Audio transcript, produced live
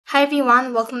Hi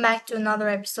everyone, welcome back to another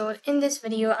episode. In this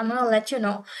video, I'm gonna let you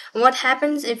know what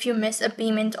happens if you miss a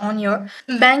payment on your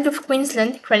Bank of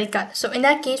Queensland credit card. So in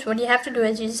that case, what you have to do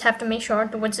is you just have to make sure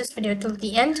to watch this video till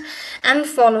the end and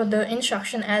follow the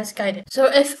instruction as guided. So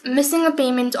if missing a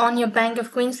payment on your Bank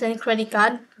of Queensland credit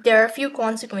card, there are a few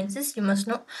consequences you must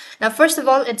know. Now, first of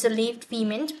all, it's a late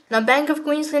payment. Now, Bank of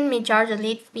Queensland may charge a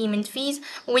late payment fees,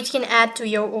 which can add to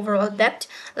your overall debt.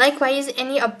 Likewise,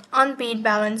 any unpaid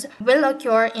balance will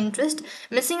occur interest.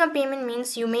 Missing a payment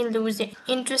means you may lose the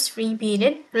interest-free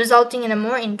period, resulting in a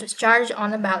more interest charge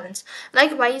on a balance.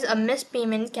 Likewise, a missed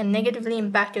payment can negatively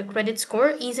impact your credit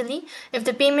score easily if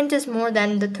the payment is more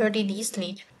than the 30 days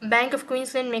late. Bank of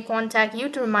Queensland may contact you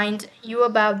to remind you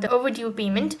about the overdue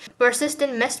payment.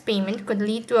 Persistent missed payment could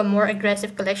lead to a more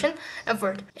aggressive collection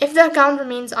effort. If the account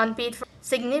remains unpaid for a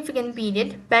significant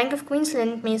period, Bank of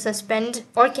Queensland may suspend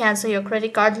or cancel your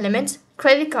credit card,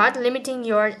 limiting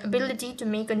your ability to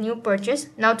make a new purchase.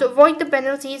 Now, to avoid the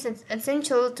penalties, it's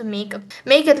essential to make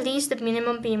at least the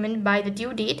minimum payment by the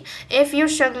due date. If you're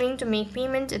struggling to make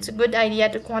payment, it's a good idea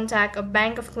to contact a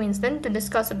Bank of Queensland to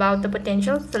discuss about the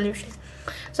potential solution.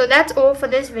 So that's all for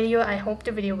this video. I hope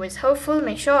the video was helpful.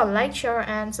 Make sure to like, share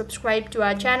and subscribe to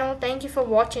our channel. Thank you for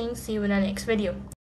watching. See you in the next video.